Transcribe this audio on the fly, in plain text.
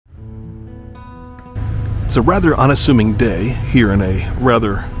It's a rather unassuming day here in a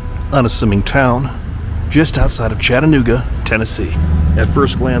rather unassuming town just outside of Chattanooga, Tennessee. At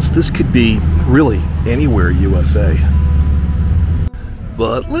first glance, this could be really anywhere USA.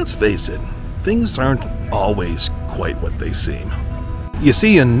 But let's face it, things aren't always quite what they seem. You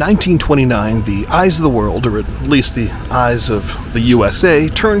see, in 1929, the eyes of the world, or at least the eyes of the USA,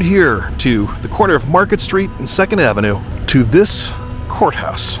 turned here to the corner of Market Street and 2nd Avenue to this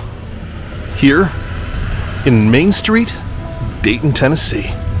courthouse. Here in Main Street, Dayton,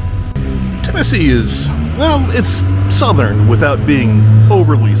 Tennessee. Tennessee is, well, it's southern without being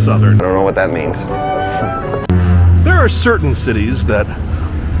overly southern. I don't know what that means. There are certain cities that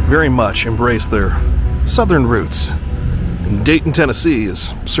very much embrace their southern roots, and Dayton, Tennessee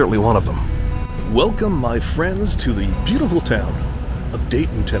is certainly one of them. Welcome, my friends, to the beautiful town of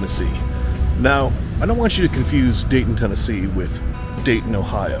Dayton, Tennessee. Now, I don't want you to confuse Dayton, Tennessee with Dayton,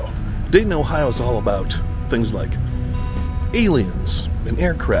 Ohio. Dayton, Ohio is all about things like aliens and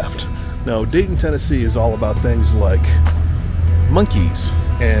aircraft. Now, Dayton, Tennessee is all about things like monkeys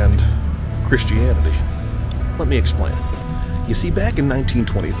and Christianity. Let me explain. You see, back in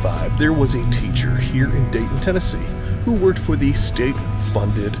 1925, there was a teacher here in Dayton, Tennessee, who worked for the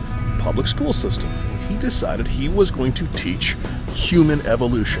state-funded public school system. He decided he was going to teach human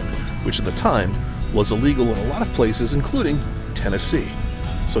evolution, which at the time was illegal in a lot of places, including Tennessee.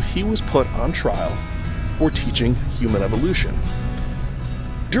 So he was put on trial for teaching human evolution,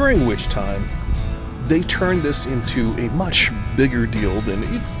 during which time they turned this into a much bigger deal than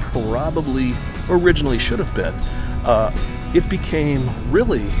it probably originally should have been. It became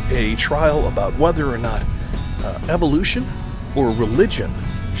really a trial about whether or not evolution or religion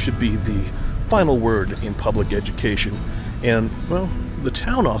should be the final word in public education. And, well, the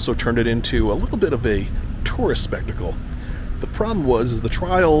town also turned it into a little bit of a tourist spectacle. The problem was the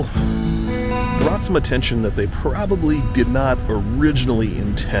trial brought some attention that they probably did not originally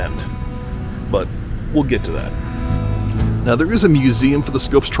intend. But we'll get to that. Now, there is a museum for the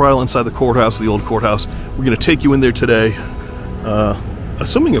Scopes trial inside the courthouse, the old courthouse. We're going to take you in there today,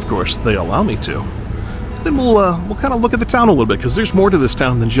 assuming, of course, they allow me to. Then we'll kind of look at the town a little bit, because there's more to this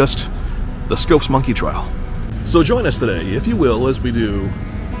town than just the Scopes monkey trial. So join us today, if you will, as we do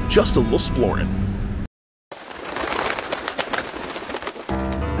just a little Splorin.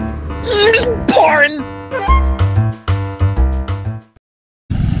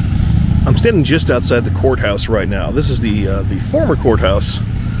 I'm standing just outside the courthouse right now. This is the former courthouse,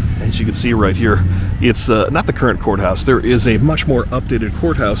 as you can see right here. It's not the current courthouse. There is a much more updated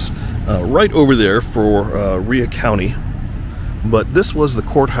courthouse right over there for Rhea County. But this was the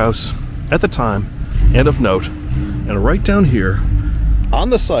courthouse at the time, and of note. And right down here on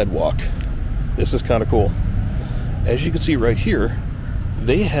the sidewalk, this is kind of cool. As you can see right here,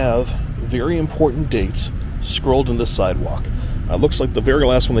 they have very important dates scrolled in the sidewalk. Looks like the very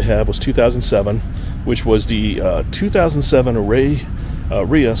last one they have was 2007, which was the 2007 Rhea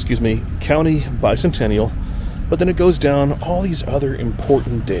County Bicentennial. But then it goes down all these other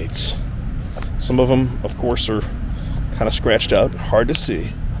important dates. Some of them, of course, are kind of scratched out, hard to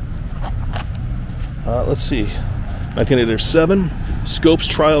see. Let's see, 1987, Scopes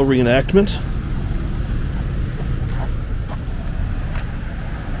trial reenactment.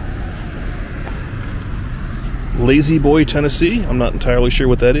 Lazy Boy, Tennessee. I'm not entirely sure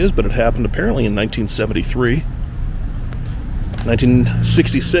what that is, but it happened apparently in 1973.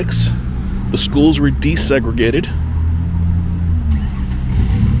 1966, the schools were desegregated.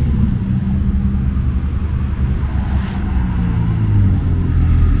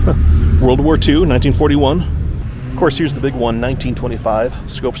 World War II, 1941. Of course, here's the big one, 1925,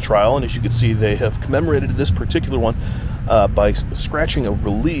 Scopes trial, and as you can see, they have commemorated this particular one by scratching a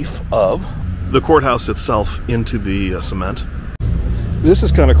relief of the courthouse itself into the cement. This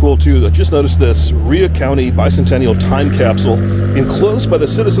is kind of cool too. Just notice this, Rhea County Bicentennial Time Capsule, enclosed by the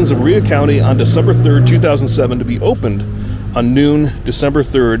citizens of Rhea County on December 3rd, 2007, to be opened on noon, December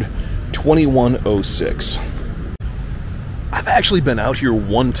 3rd, 2106. I've actually been out here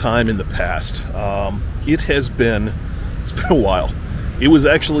one time in the past. It's been a while. It was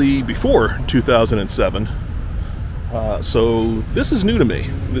actually before 2007. So this is new to me,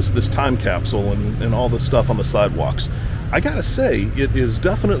 this time capsule and all this stuff on the sidewalks. I gotta say, it is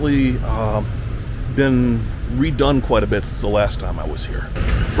definitely been redone quite a bit since the last time I was here.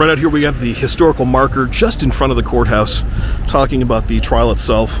 Right out here we have the historical marker just in front of the courthouse talking about the trial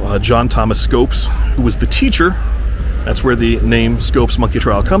itself. John Thomas Scopes, who was the teacher. That's where the name Scopes Monkey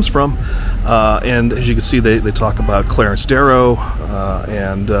Trial comes from. And as you can see, they talk about Clarence Darrow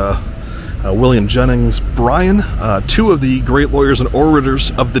and William Jennings Bryan, two of the great lawyers and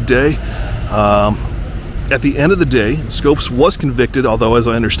orators of the day. At the end of the day, Scopes was convicted, although as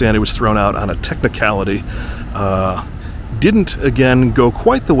I understand it was thrown out on a technicality. Didn't, again, go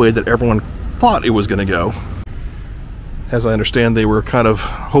quite the way that everyone thought it was going to go. As I understand, they were kind of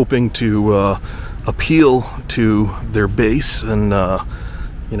hoping to appeal to their base and,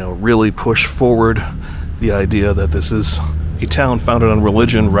 you know, really push forward the idea that this is a town founded on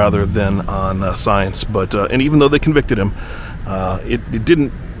religion rather than on science. But and even though they convicted him, it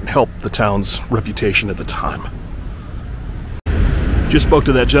didn't help the town's reputation at the time. Just spoke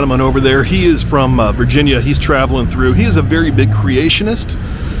to that gentleman over there. He is from Virginia. He's traveling through. He is a very big creationist.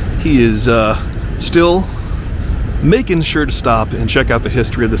 He is still making sure to stop and check out the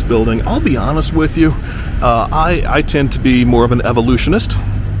history of this building. I'll be honest with you, I tend to be more of an evolutionist,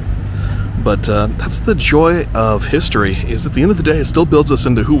 but that's the joy of history, is at the end of the day it still builds us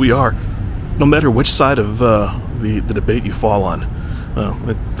into who we are, no matter which side of the debate you fall on.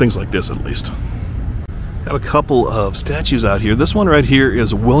 Things like this, at least. Got a couple of statues out here. This one right here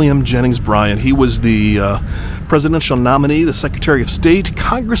is William Jennings Bryan. He was the presidential nominee, the Secretary of State,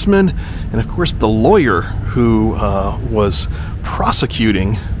 congressman, and of course the lawyer who was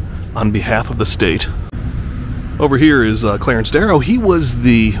prosecuting on behalf of the state. Over here is Clarence Darrow. He was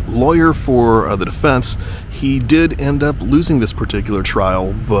the lawyer for the defense. He did end up losing this particular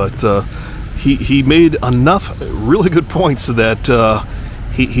trial, but he made enough really good points that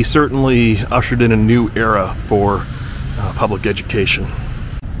he certainly ushered in a new era for public education.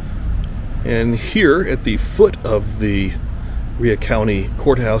 And here at the foot of the Rhea County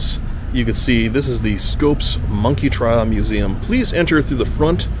Courthouse, you can see this is the Scopes Monkey Trial Museum. Please enter through the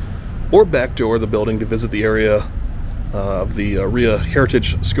front or back door of the building to visit the area of the Rhea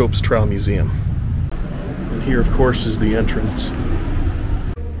Heritage Scopes Trial Museum. And here, of course, is the entrance.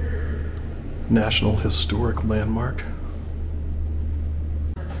 National Historic Landmark.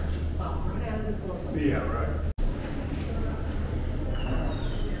 Yeah, right.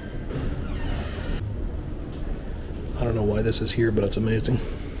 I don't know why this is here, but it's amazing.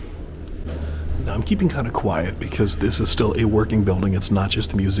 Now, I'm keeping kind of quiet because this is still a working building. It's not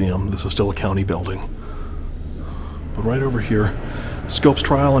just a museum. This is still a county building. But right over here, Scopes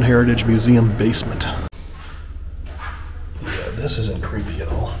Trial and Heritage Museum basement. Yeah, this isn't creepy at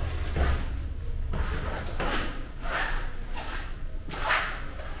all.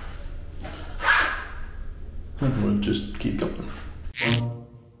 I'm going to just keep going.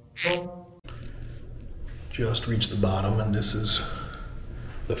 Just reached the bottom, and this is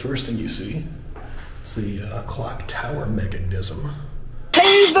the first thing you see. It's the clock tower mechanism.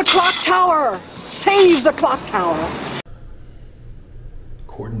 Save the clock tower! Save the clock tower!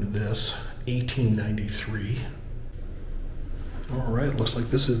 According to this, 1893. All right, looks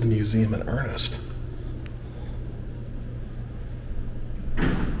like this is the museum in earnest.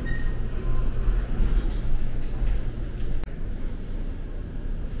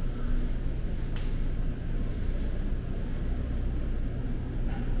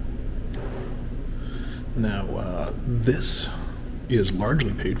 Now, this is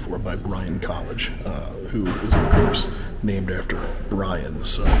largely paid for by Bryan College, who is, of course, named after Bryan,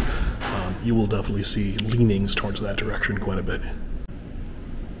 so you will definitely see leanings towards that direction quite a bit.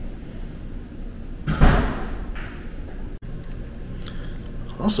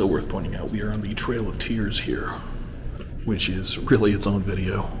 Also worth pointing out, we are on the Trail of Tears here, which is really its own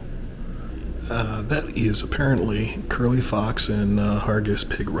video. That is apparently Curly Fox and Hargus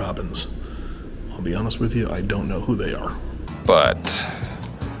Pig Robbins. I'll be honest with you, I don't know who they are. But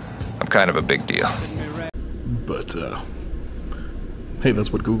I'm kind of a big deal. But, hey,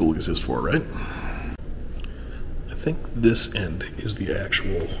 that's what Google exists for, right? I think this end is the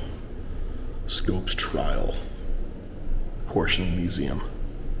actual Scopes Trial portion of the museum.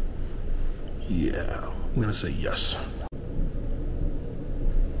 Yeah, I'm gonna say yes.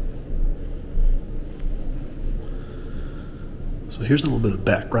 So here's a little bit of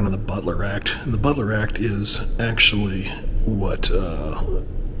background on the Butler Act. And the Butler Act is actually what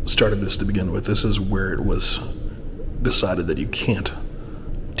started this to begin with. This is where it was decided that you can't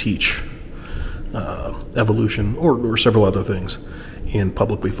teach evolution or several other things in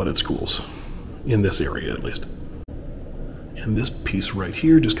publicly funded schools, in this area at least. And this piece right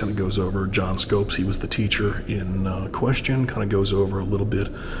here just kind of goes over John Scopes. He was the teacher in question, kind of goes over a little bit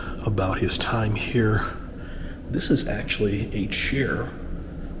about his time here. This is actually a chair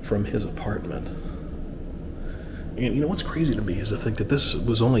from his apartment. And you know what's crazy to me is to think that this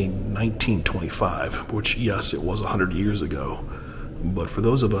was only 1925, which, yes, it was 100 years ago. But for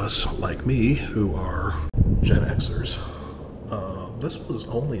those of us like me who are Gen Xers, this was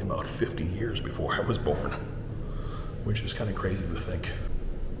only about 50 years before I was born, which is kind of crazy to think.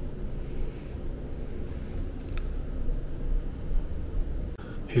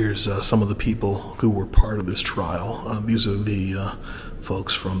 Here's some of the people who were part of this trial. These are the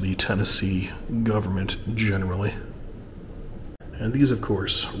folks from the Tennessee government generally. And these, of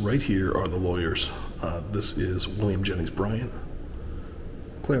course, right here are the lawyers. This is William Jennings Bryan,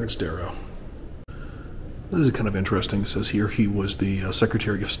 Clarence Darrow. This is kind of interesting. It says here he was the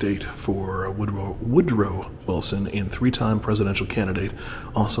Secretary of State for Woodrow Wilson and 3-time presidential candidate,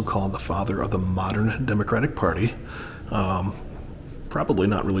 also called the father of the modern Democratic Party. Probably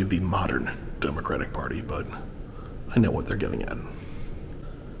not really the modern Democratic Party, but I know what they're getting at.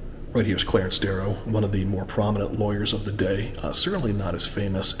 Right here's Clarence Darrow, one of the more prominent lawyers of the day. Certainly not as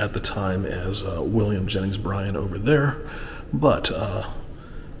famous at the time as William Jennings Bryan over there, but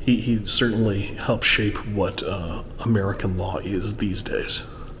he certainly helped shape what American law is these days.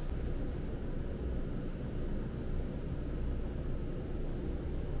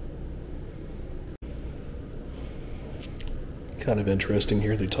 Kind of interesting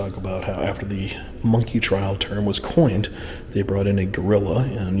here, they talk about how after the monkey trial term was coined, they brought in a gorilla,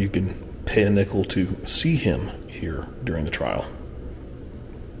 and you can pay a nickel to see him here during the trial.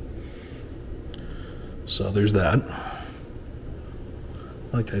 So there's that.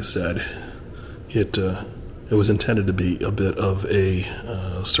 Like I said, it was intended to be a bit of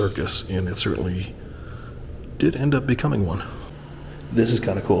a circus, and it certainly did end up becoming one. This is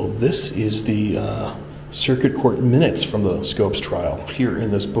kind of cool. This is the circuit court minutes from the Scopes trial here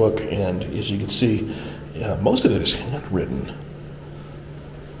in this book, and as you can see, most of it is handwritten,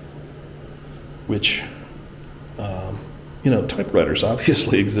 which, typewriters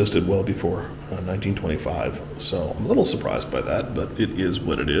obviously existed well before 1925, so I'm a little surprised by that, but it is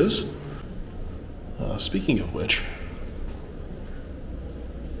what it is. Speaking of which,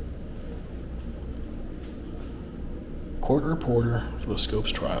 court reporter for the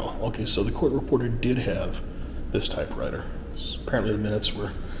Scopes trial. Okay, so the court reporter did have this typewriter. Apparently the minutes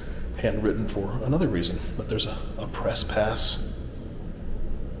were handwritten for another reason, but there's a press pass,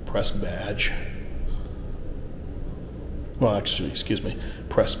 press badge. Well, actually, excuse me,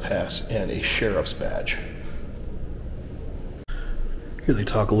 press pass and a sheriff's badge. Here they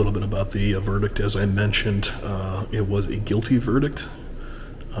talk a little bit about the verdict. As I mentioned, it was a guilty verdict.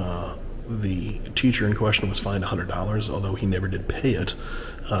 The teacher in question was fined $100, although he never did pay it,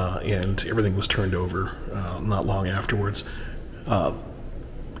 and everything was turned over not long afterwards.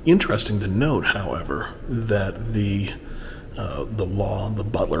 Interesting to note, however, that the law, the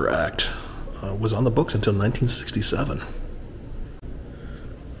Butler Act, was on the books until 1967.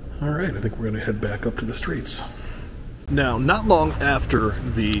 All right, I think we're going to head back up to the streets. Now, not long after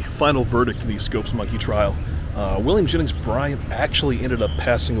the final verdict of the Scopes monkey trial, William Jennings Bryan actually ended up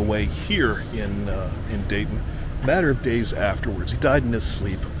passing away here in Dayton, a matter of days afterwards. He died in his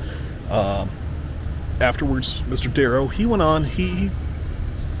sleep. Afterwards, Mr. Darrow, he went on, he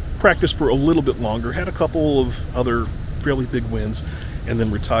practiced for a little bit longer, had a couple of other fairly big wins, and then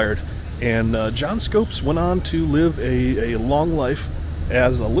retired. And John Scopes went on to live a long life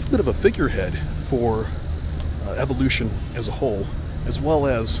as a little bit of a figurehead for evolution as a whole, as well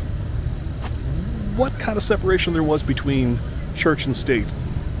as what kind of separation there was between church and state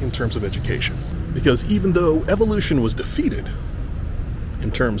in terms of education. Because even though evolution was defeated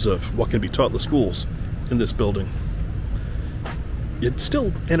in terms of what can be taught in the schools in this building, it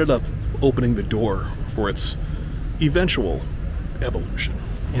still ended up opening the door for its eventual evolution.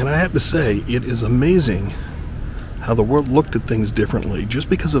 And I have to say, it is amazing how the world looked at things differently just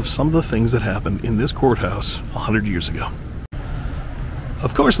because of some of the things that happened in this courthouse 100 years ago.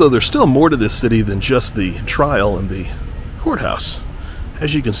 Of course, though, there's still more to this city than just the trial and the courthouse.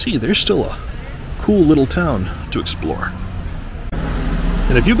 As you can see, there's still a cool little town to explore.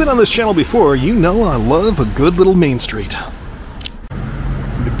 And if you've been on this channel before, you know I love a good little main street.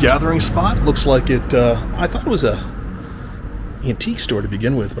 The gathering spot looks like it, I thought it was a antique store to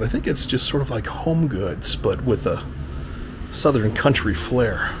begin with, but I think it's just sort of like home goods, but with a southern country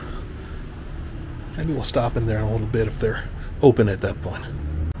flair. Maybe we'll stop in there in a little bit if they're open at that point.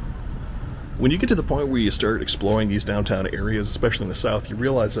 When you get to the point where you start exploring these downtown areas, especially in the south, you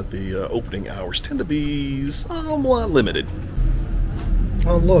realize that the opening hours tend to be somewhat limited.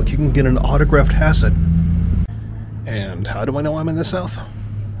 Oh look, you can get an autographed Hassett. And how do I know I'm in the south?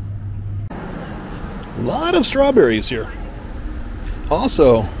 A lot of strawberries here.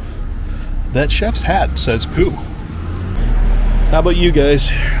 Also, that chef's hat says Pooh. How about you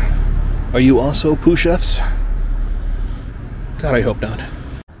guys? Are you also Pooh Chefs? God, I hope not.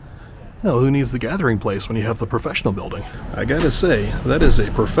 Well, who needs the gathering place when you have the professional building? I gotta say, that is a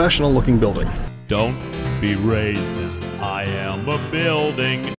professional looking building. Don't be racist. I am a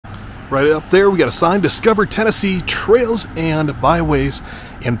building. Right up there, we got a sign, Discover Tennessee Trails and Byways,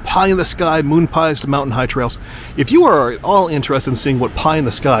 and Pie in the Sky, Moon Pies to Mountain High Trails. If you are at all interested in seeing what Pie in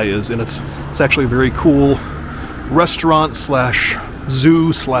the Sky is, and it's actually a very cool restaurant slash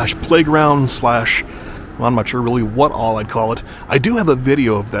zoo slash playground slash, well, I'm not sure really what all I'd call it. I do have a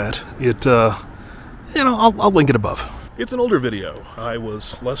video of that. I'll link it above. It's an older video. I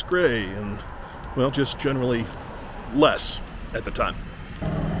was less gray and, well, just generally less at the time.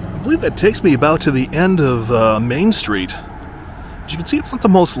 I believe that takes me about to the end of Main Street. As you can see, it's not the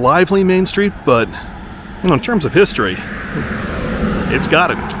most lively Main Street, but, in terms of history, it's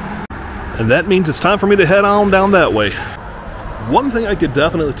got it. And that means it's time for me to head on down that way. One thing I could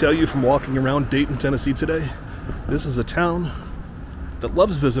definitely tell you from walking around Dayton, Tennessee today, this is a town that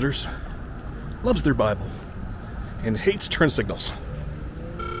loves visitors, loves their Bible, and hates turn signals.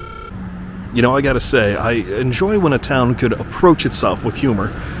 I gotta say, I enjoy when a town could approach itself with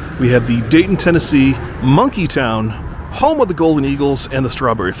humor. We have the Dayton, Tennessee Monkey Town, home of the Golden Eagles and the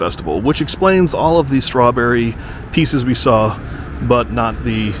Strawberry Festival, which explains all of the strawberry pieces we saw, but not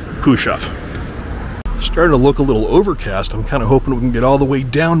the Pooh Chef. Starting to look a little overcast. I'm kind of hoping we can get all the way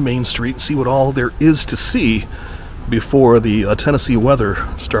down Main Street and see what all there is to see before the Tennessee weather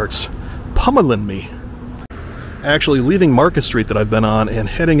starts pummeling me. Actually, leaving Market Street that I've been on and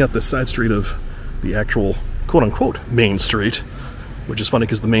heading up the side street of the actual quote-unquote Main Street, which is funny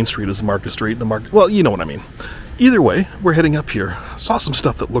because the Main Street is the Market Street. Well, you know what I mean. Either way, we're heading up here. Saw some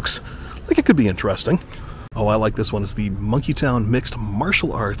stuff that looks like it could be interesting. Oh, I like this one. It's the Monkeytown Mixed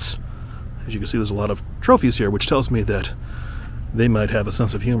Martial Arts. As you can see, there's a lot of trophies here, which tells me that they might have a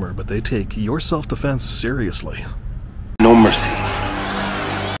sense of humor, but they take your self-defense seriously. No mercy.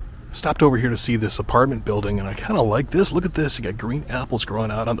 Stopped over here to see this apartment building, and I kind of like this. Look at this. You got green apples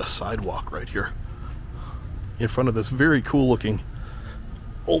growing out on the sidewalk right here in front of this very cool-looking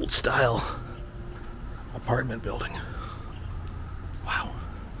old-style apartment building. Wow.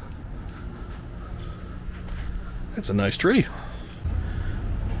 That's a nice tree.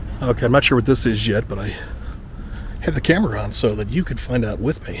 Okay, I'm not sure what this is yet, but I had the camera on so that you could find out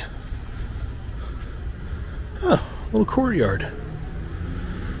with me. Oh, little courtyard.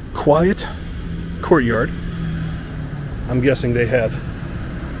 Quiet courtyard. I'm guessing they have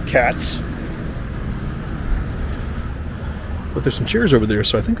cats. But there's some chairs over there,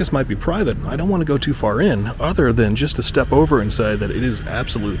 so I think this might be private. I don't want to go too far in, other than just to step over and say that it is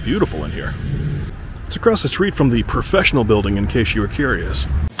absolutely beautiful in here. It's across the street from the professional building, in case you were curious.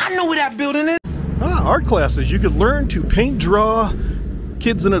 I know where that building is. Art classes. You could learn to paint, draw,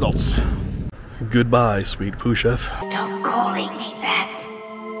 kids and adults. Goodbye, sweet Pooh Chef. Stop calling me that.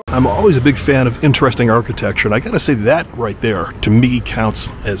 I'm always a big fan of interesting architecture, and I gotta say that right there, to me, counts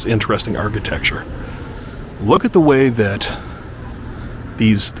as interesting architecture. Look at the way that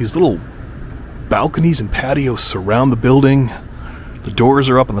these little balconies and patios surround the building. The doors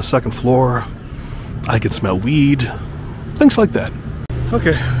are up on the second floor. I can smell weed. Things like that.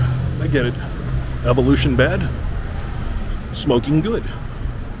 Okay, I get it. Evolution bad, smoking good.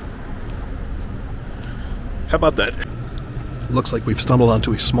 How about that? Looks like we've stumbled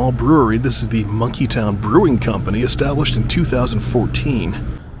onto a small brewery. This is the Monkeytown Brewing Company, established in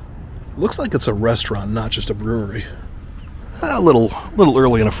 2014. Looks like it's a restaurant, not just a brewery. A little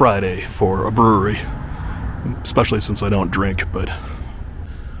early on a Friday for a brewery, especially since I don't drink, but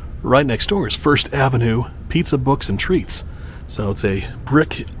right next door is First Avenue Pizza, Books, and Treats. So it's a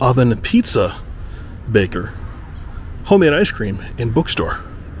brick oven pizza baker, homemade ice cream, and bookstore.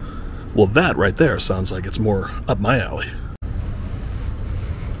 Well, that right there sounds like it's more up my alley.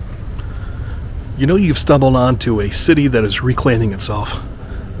 You've stumbled onto a city that is reclaiming itself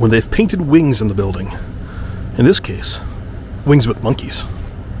when they've painted wings in the building. In this case, wings with monkeys.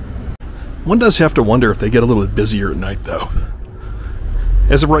 One does have to wonder if they get a little bit busier at night, though.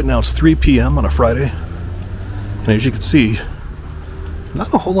 As of right now, it's 3 p.m. on a Friday, and as you can see,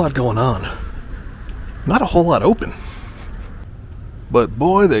 not a whole lot going on. Not a whole lot open. But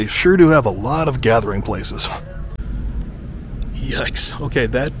boy, they sure do have a lot of gathering places. Yikes. Okay,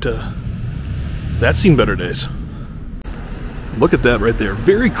 that's seen better days. Look at that right there.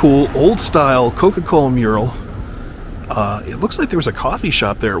 Very cool, old-style Coca-Cola mural. It looks like there was a coffee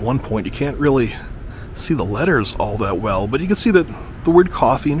shop there at one point. You can't really see the letters all that well, but you can see that the word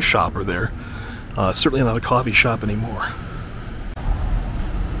coffee and shop are there. Certainly not a coffee shop anymore.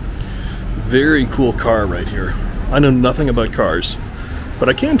 Very cool car right here. I know nothing about cars, but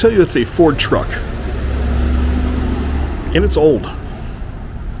I can tell you it's a Ford truck. And it's old.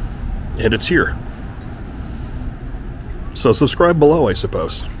 And it's here. So subscribe below, I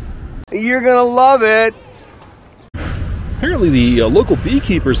suppose. You're gonna love it. Apparently the local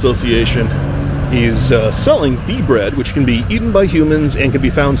beekeeper association is selling bee bread, which can be eaten by humans and can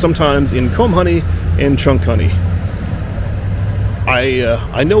be found sometimes in comb honey and chunk honey.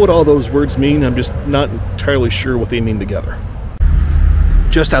 I know what all those words mean, I'm just not entirely sure what they mean together.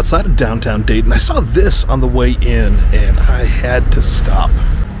 Just outside of downtown Dayton, I saw this on the way in and I had to stop.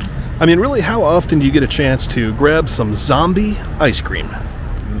 I mean, really, how often do you get a chance to grab some zombie ice cream?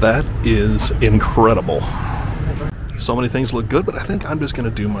 That is incredible. So many things look good, but I think I'm just going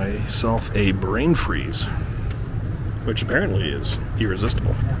to do myself a brain freeze, which apparently is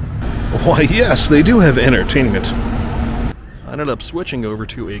irresistible. Why, yes, they do have entertainment. I ended up switching over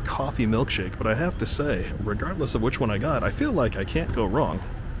to a coffee milkshake, but I have to say, regardless of which one I got, I feel like I can't go wrong.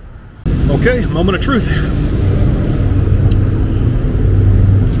 Okay, moment of truth.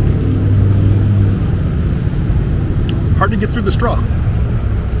 Hard to get through the straw,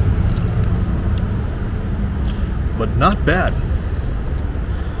 but not bad. I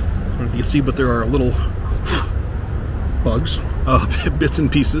don't know if you can see, but there are little bugs, bits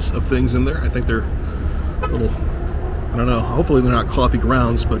and pieces of things in there. I think they're little, I don't know, hopefully they're not coffee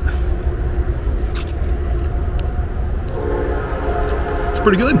grounds, but it's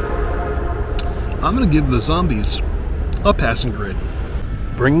pretty good. I'm gonna give the zombies a passing grade.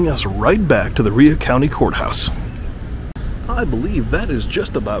 Bringing us right back to the Rhea County Courthouse. I believe that is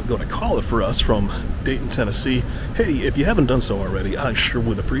just about going to call it for us from Dayton, Tennessee. Hey, if you haven't done so already, I sure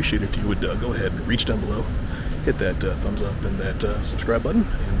would appreciate it if you would go ahead and reach down below, hit that thumbs up and that subscribe button.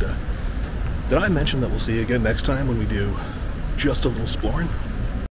 And did I mention that we'll see you again next time when we do just a little Splorin?